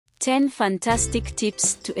10 fantastic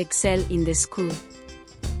tips to excel in the school.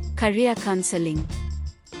 Career counseling.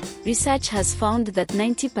 Research has found that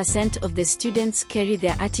 90% of the students carry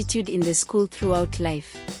their attitude in the school throughout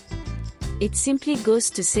life. It simply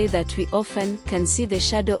goes to say that we often can see the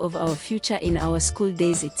shadow of our future in our school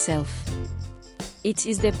days itself. It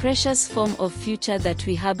is the precious form of future that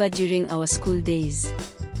we harbor during our school days.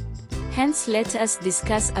 Hence, let us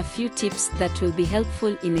discuss a few tips that will be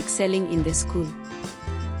helpful in excelling in the school.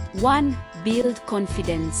 1. Build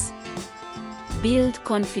confidence. Build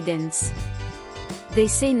confidence. They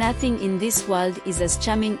say nothing in this world is as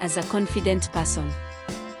charming as a confident person.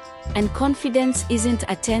 And confidence isn't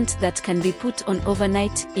a tent that can be put on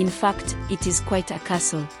overnight, in fact, it is quite a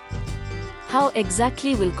castle. How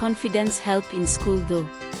exactly will confidence help in school though?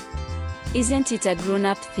 Isn't it a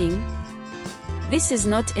grown-up thing? This is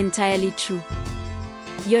not entirely true.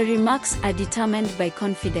 Your remarks are determined by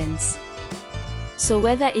confidence. So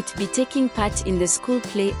whether it be taking part in the school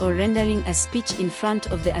play or rendering a speech in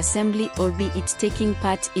front of the assembly, or be it taking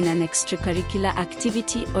part in an extracurricular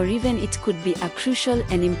activity, or even it could be a crucial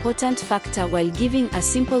and important factor while giving a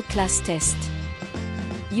simple class test.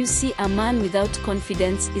 You see, a man without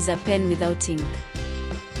confidence is a pen without ink.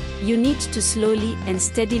 You need to slowly and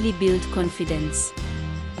steadily build confidence.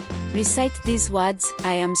 Recite these words: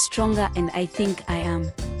 I am stronger and I think I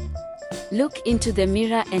am. Look into the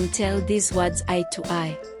mirror and tell these words eye to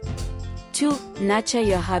eye. 2. Nurture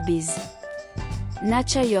your hobbies.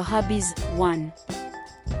 Nurture your hobbies. 1.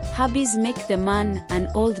 Hobbies make the man, an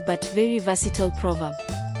old but very versatile proverb.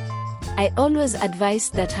 I always advise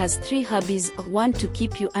that has 3 hobbies: 1 to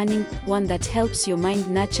keep you earning, 1 that helps your mind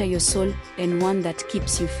nurture your soul, and 1 that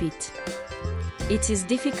keeps you fit. It is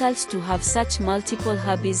difficult to have such multiple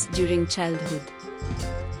hobbies during childhood.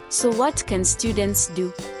 So what can students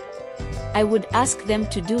do? I would ask them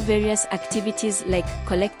to do various activities like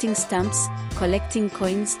collecting stamps, collecting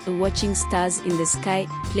coins, watching stars in the sky,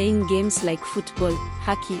 playing games like football,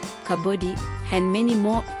 hockey, kabaddi, and many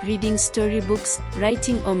more, reading storybooks,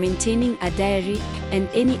 writing or maintaining a diary, and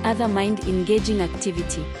any other mind-engaging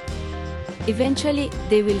activity. Eventually,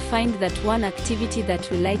 they will find that one activity that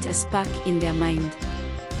will light a spark in their mind.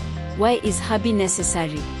 Why is hobby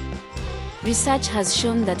necessary? Research has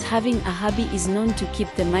shown that having a hobby is known to keep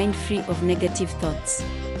the mind free of negative thoughts.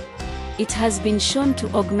 It has been shown to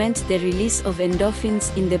augment the release of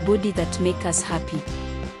endorphins in the body that make us happy.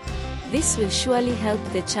 This will surely help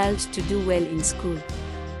the child to do well in school.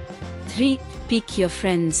 3. Pick your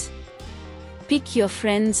friends. Pick your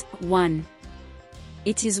friends. 1.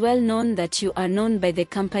 It is well known that you are known by the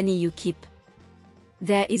company you keep.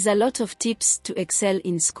 There is a lot of tips to excel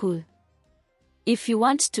in school. If you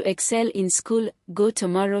want to excel in school, go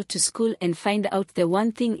tomorrow to school and find out the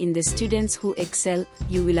one thing in the students who excel.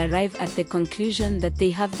 You will arrive at the conclusion that they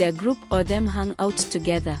have their group or them hang out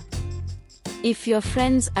together. If your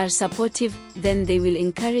friends are supportive, then they will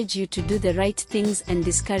encourage you to do the right things and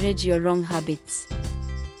discourage your wrong habits.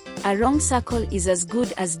 A wrong circle is as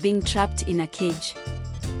good as being trapped in a cage.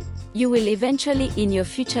 You will eventually in your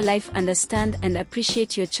future life understand and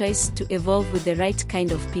appreciate your choice to evolve with the right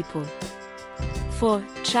kind of people. 4.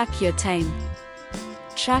 Track your time.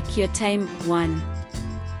 Track your time. 1.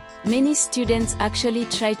 Many students actually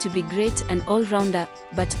try to be great and all-rounder,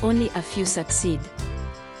 but only a few succeed.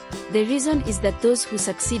 The reason is that those who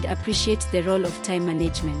succeed appreciate the role of time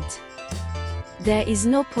management. There is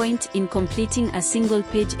no point in completing a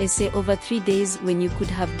single-page essay over 3 days when you could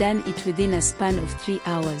have done it within a span of 3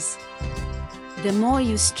 hours. The more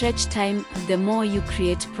you stretch time, the more you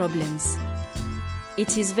create problems.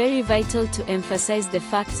 It is very vital to emphasize the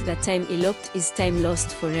fact that time eloped is time lost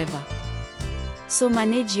forever. So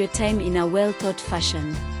manage your time in a well-thought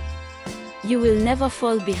fashion. You will never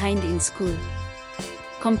fall behind in school.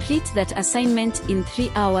 Complete that assignment in 3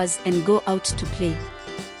 hours and go out to play.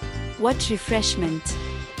 What refreshment!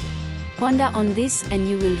 Ponder on this and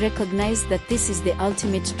you will recognize that this is the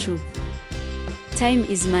ultimate truth. Time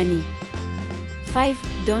is money.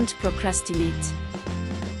 5. Don't procrastinate.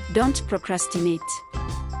 Don't procrastinate.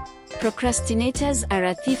 Procrastinators are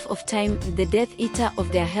a thief of time, the Death Eater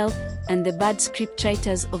of their health, and the bad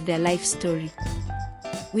scriptwriters of their life story.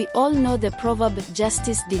 We all know the proverb,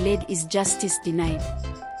 justice delayed is justice denied.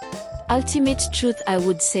 Ultimate truth, I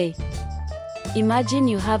would say. Imagine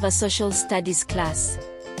you have a social studies class.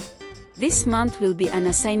 This month will be an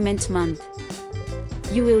assignment month.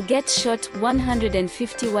 You will get short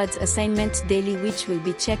 150 words assignment daily, which will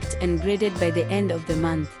be checked and graded by the end of the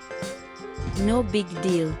month. No big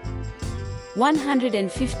deal.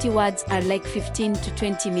 150 words are like 15 to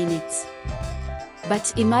 20 minutes.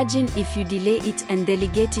 But imagine if you delay it and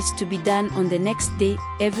delegate it to be done on the next day,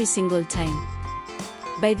 every single time.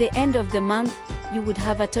 By the end of the month, you would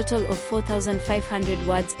have a total of 4,500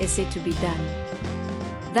 words essay to be done.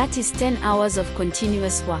 That is 10 hours of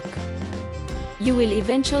continuous work. You will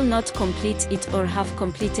eventually not complete it, or half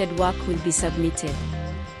completed work will be submitted.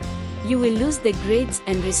 You will lose the grades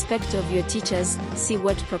and respect of your teachers. See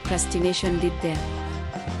what procrastination did there.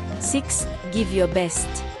 6. Give your best.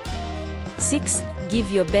 6. Give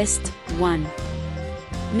your best. 1.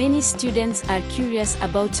 Many students are curious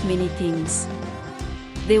about many things.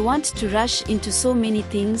 They want to rush into so many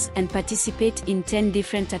things and participate in 10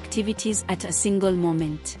 different activities at a single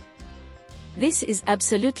moment. This is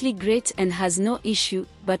absolutely great and has no issue,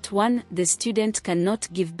 but 1. The student cannot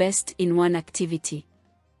give best in one activity.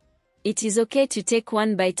 It is okay to take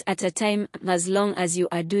one bite at a time, as long as you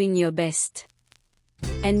are doing your best.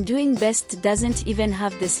 And doing best doesn't even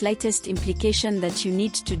have the slightest implication that you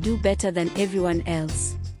need to do better than everyone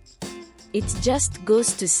else. It just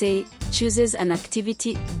goes to say, chooses an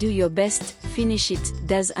activity, do your best, finish it,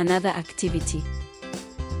 does another activity.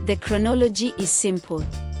 The chronology is simple.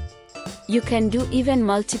 You can do even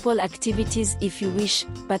multiple activities if you wish,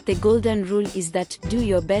 but the golden rule is that do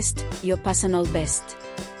your best, your personal best.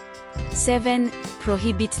 7.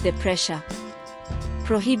 Prohibit the pressure.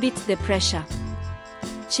 Prohibit the pressure.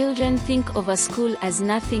 Children think of a school as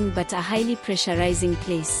nothing but a highly pressurizing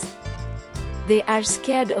place. They are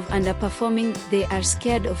scared of underperforming, they are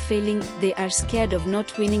scared of failing, they are scared of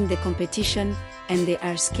not winning the competition, and they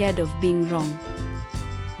are scared of being wrong.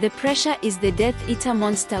 The pressure is the Death Eater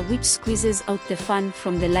monster which squeezes out the fun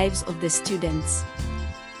from the lives of the students.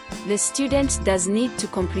 The student does need to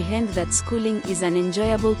comprehend that schooling is an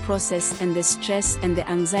enjoyable process, and the stress and the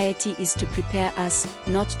anxiety is to prepare us,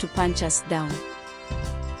 not to punch us down.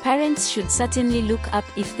 Parents should certainly look up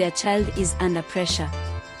if their child is under pressure.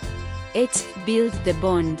 8. Build the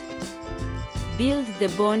bond. Build the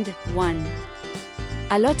bond. 1.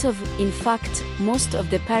 In fact, most of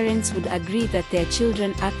the parents would agree that their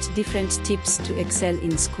children act different tips to excel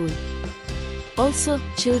in school. Also,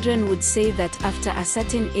 children would say that after a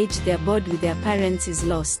certain age their bond with their parents is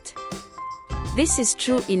lost. This is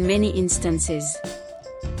true in many instances.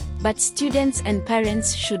 But students and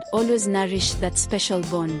parents should always nourish that special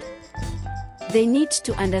bond. They need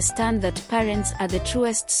to understand that parents are the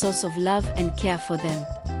truest source of love and care for them.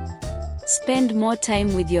 Spend more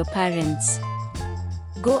time with your parents.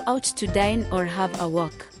 Go out to dine or have a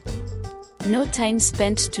walk. No time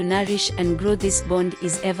spent to nourish and grow this bond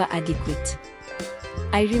is ever adequate.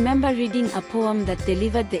 I remember reading a poem that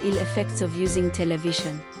delivered the ill effects of using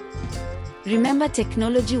television. Remember,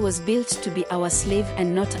 technology was built to be our slave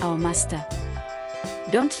and not our master.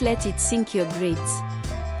 Don't let it sink your grades.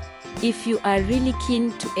 If you are really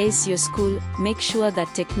keen to ace your school, make sure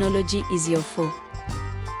that technology is your foe.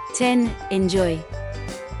 10. Enjoy.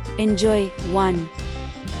 Enjoy. 1.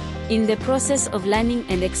 In the process of learning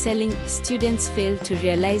and excelling, students fail to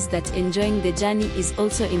realize that enjoying the journey is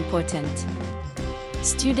also important.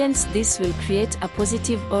 Students, this will create a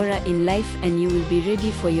positive aura in life and you will be ready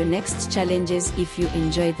for your next challenges if you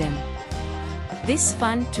enjoy them. This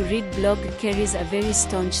fun-to-read blog carries a very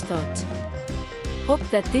staunch thought. Hope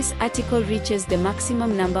that this article reaches the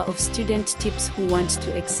maximum number of student tips who want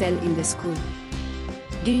to excel in the school.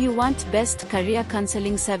 Do you want best career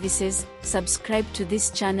counseling services? Subscribe to this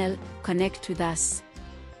channel, connect with us.